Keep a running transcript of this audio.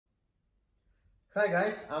Hi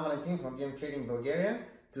guys, I'm Valentin from DM Trading Bulgaria.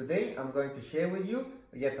 Today I'm going to share with you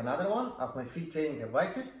yet another one of my free trading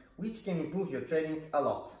advices which can improve your trading a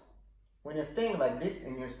lot. When you're staying like this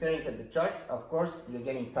and you're staring at the charts, of course you're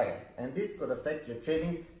getting tired and this could affect your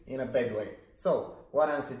trading in a bad way. So what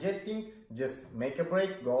I'm suggesting, just make a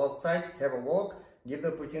break, go outside, have a walk, give the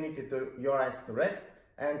opportunity to your eyes to rest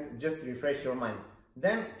and just refresh your mind.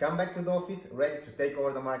 Then come back to the office ready to take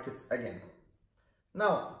over the markets again.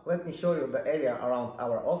 Now, let me show you the area around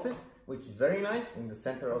our office, which is very nice in the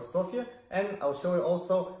center of Sofia, and I'll show you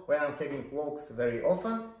also where I'm having walks very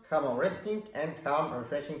often, how I'm resting and how I'm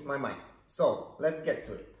refreshing my mind. So, let's get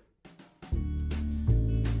to it.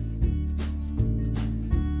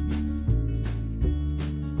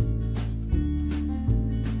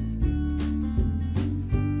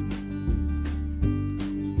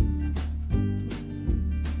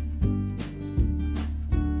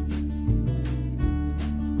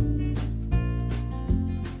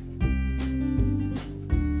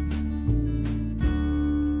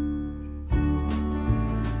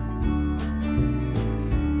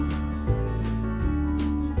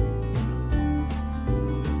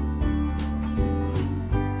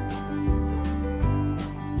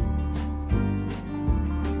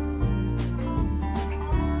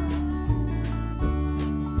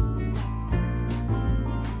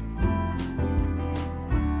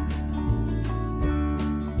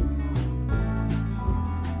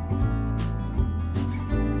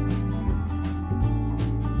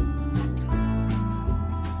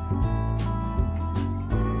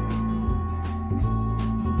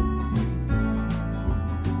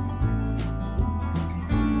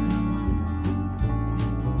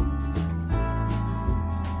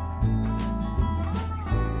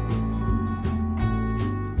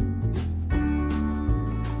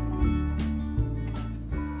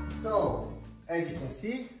 So, as you can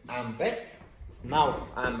see, I'm back. Now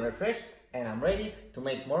I'm refreshed and I'm ready to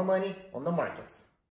make more money on the markets.